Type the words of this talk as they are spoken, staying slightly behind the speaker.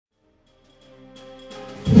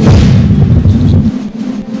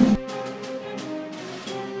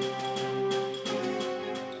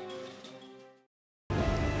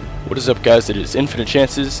What is up, guys? It is Infinite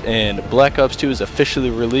Chances, and Black Ops 2 is officially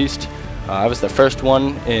released. I was the first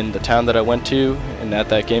one in the town that I went to and at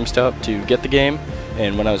that GameStop to get the game,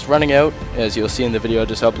 and when I was running out, as you'll see in the video I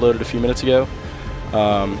just uploaded a few minutes ago,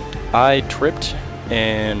 I tripped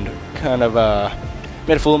and kind of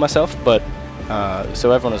made a fool of myself, but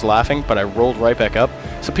so everyone was laughing, but I rolled right back up,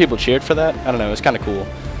 so people cheered for that. I don't know, it was kind of cool.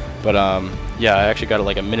 But yeah, I actually got it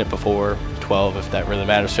like a minute before 12, if that really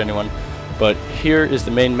matters to anyone. But here is the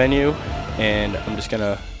main menu, and I'm just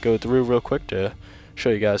gonna go through real quick to show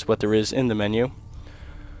you guys what there is in the menu.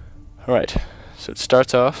 Alright, so it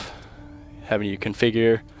starts off having you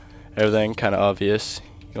configure everything, kind of obvious.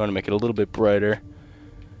 You want to make it a little bit brighter.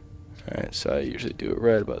 Alright, so I usually do it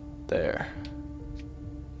right about there.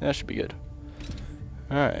 That should be good.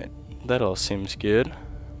 Alright, that all seems good.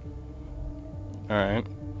 Alright.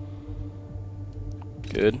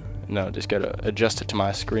 Good. Now just gotta adjust it to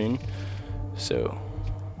my screen. So,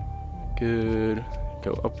 good.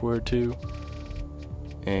 Go upward too.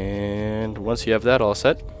 And once you have that all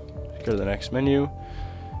set, go to the next menu.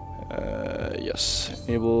 Yes,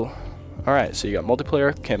 enable. Alright, so you got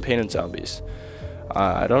multiplayer, campaign, and zombies.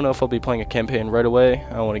 I don't know if I'll be playing a campaign right away.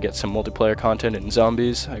 I want to get some multiplayer content in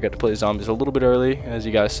zombies. I got to play zombies a little bit early, as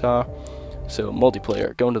you guys saw. So,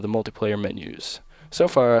 multiplayer. Go into the multiplayer menus. So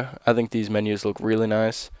far, I think these menus look really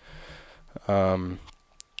nice.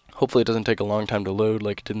 Hopefully it doesn't take a long time to load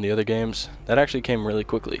like it did in the other games. That actually came really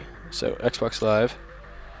quickly. So, Xbox Live.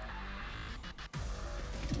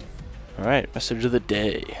 Alright, message of the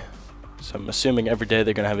day. So I'm assuming every day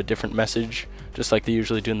they're going to have a different message, just like they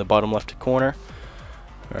usually do in the bottom left corner.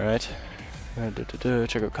 Alright.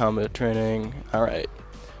 Check out combat training. Alright.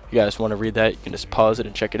 If you guys want to read that, you can just pause it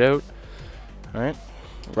and check it out. Alright.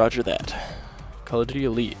 Roger that. Call of Duty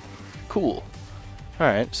Elite. Cool.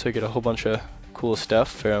 Alright, so you get a whole bunch of cool stuff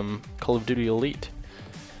from Call of Duty Elite,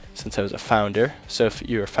 since I was a founder. So if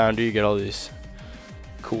you're a founder, you get all these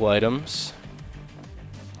cool items.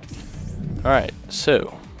 Alright,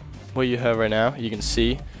 so what you have right now, you can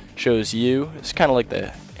see, shows you. It's kind of like the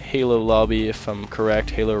Halo lobby, if I'm correct,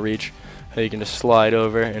 Halo Reach. You can just slide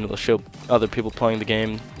over and it'll show other people playing the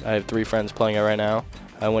game. I have 3 friends playing it right now.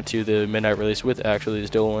 I went to the midnight release with actually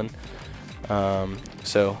Dolan.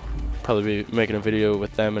 So probably be making a video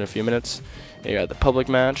with them in a few minutes. You got the public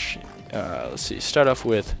match. Let's see, start off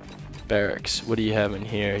with barracks. What do you have in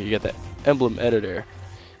here? You get the emblem editor.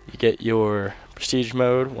 You get your prestige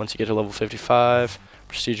mode once you get to level 55.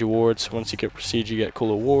 Prestige awards. Once you get prestige, you get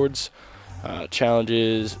cool awards.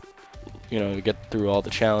 Challenges. You know, you get through all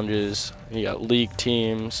the challenges. You got league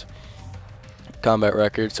teams. Combat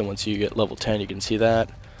records. So once you get level 10, you can see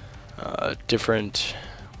that. Different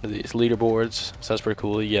these leaderboards. So that's pretty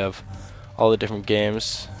cool. You have all the different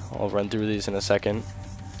games. I'll run through these in a second.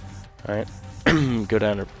 Alright. Go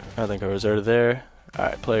down to, I think I was already there.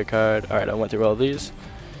 Alright, player card. Alright, I went through all these.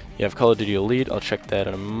 You have Call of Duty Elite. I'll check that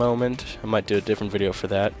in a moment. I might do a different video for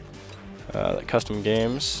that. The custom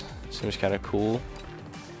games. Seems kind of cool.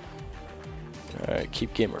 Alright,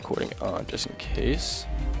 keep game recording on just in case.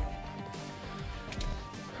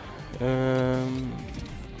 Yeah,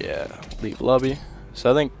 leave lobby.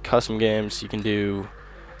 So I think custom games you can do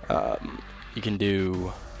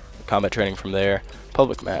combat training from there.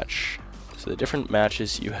 Public match. So the different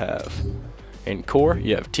matches you have in core,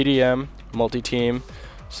 you have TDM, multi-team.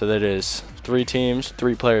 So that is 3 teams,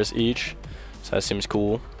 3 players each. So that seems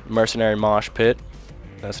cool. Mercenary mosh pit.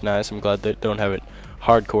 That's nice. I'm glad they don't have it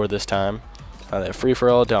hardcore this time. They have free for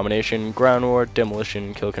all, domination, ground war,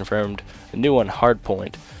 demolition, kill confirmed. A new one,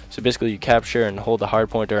 hardpoint. So basically you capture and hold the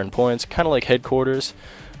hardpoint to earn points, kind of like headquarters,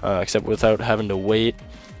 except without having to wait.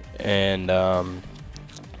 And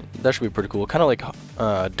that should be pretty cool. Kind of like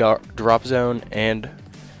drop zone and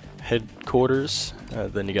headquarters.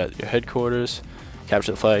 Then you got your headquarters.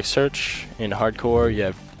 Capture the flag, search. In hardcore, you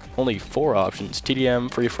have only 4 options: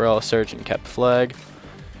 TDM, free for all, search, and cap the flag.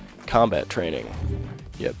 Combat training.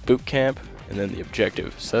 You have boot camp, and then the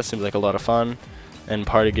objective. So that seems like a lot of fun. And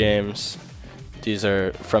party games. These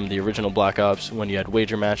are from the original Black Ops when you had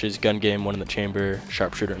wager matches, gun game, one in the chamber,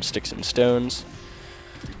 sharpshooter, and sticks and stones.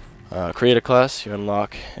 Create a class you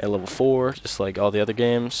unlock at level 4, just like all the other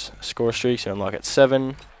games. Score streaks you unlock at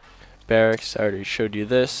 7. Barracks, I already showed you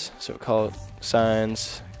this. So call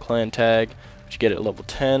signs, clan tag, which you get at level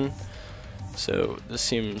 10. So this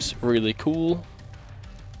seems really cool.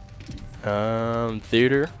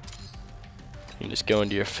 Theater. You can just go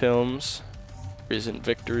into your films. Recent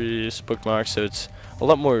victories, bookmarks, so it's a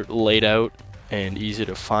lot more laid out and easy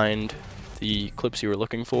to find the clips you were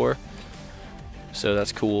looking for. So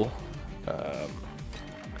that's cool.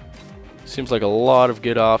 Seems like a lot of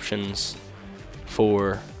good options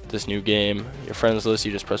for this new game. Your friends list,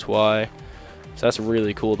 you just press Y. So that's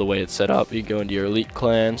really cool the way it's set up. You can go into your Elite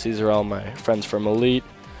clans. These are all my friends from Elite.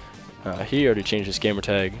 He already changed his gamer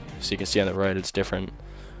tag, so you can see on the right it's different.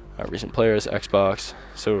 Recent players, Xbox.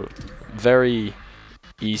 So very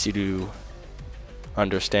easy to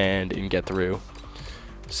understand and get through.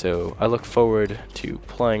 So I look forward to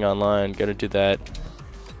playing online. Gonna do that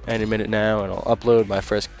any minute now, and I'll upload my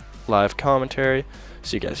first live commentary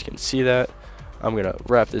so you guys can see that. I'm gonna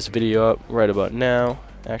wrap this video up right about now.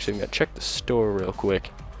 Actually, I'm gonna check the store real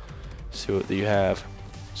quick, see what you have.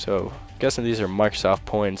 So I'm guessing these are Microsoft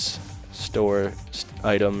Points store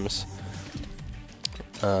items.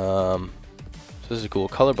 So this is cool.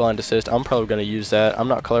 Colorblind assist. I'm probably gonna use that. I'm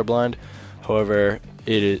not colorblind. However,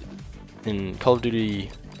 it is in Call of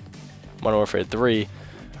Duty Modern Warfare 3.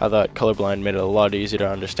 I thought colorblind made it a lot easier to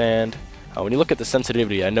understand. When you look at the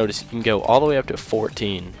sensitivity, I noticed you can go all the way up to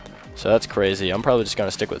 14. So that's crazy. I'm probably just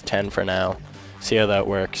gonna stick with 10 for now. See how that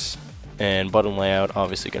works. And button layout,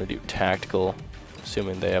 obviously gonna do tactical,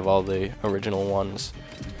 assuming they have all the original ones.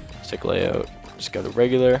 Stick layout, just go to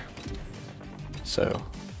regular. So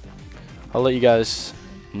I'll let you guys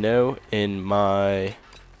know in my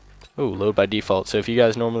load by default. So if you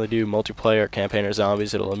guys normally do multiplayer, campaign, or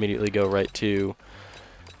zombies, it'll immediately go right to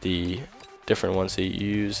the different ones that you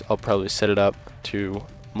use. I'll probably set it up to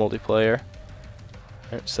multiplayer.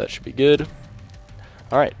 Alright, so that should be good.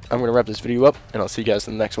 Alright, I'm gonna wrap this video up, and I'll see you guys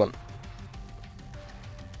in the next one.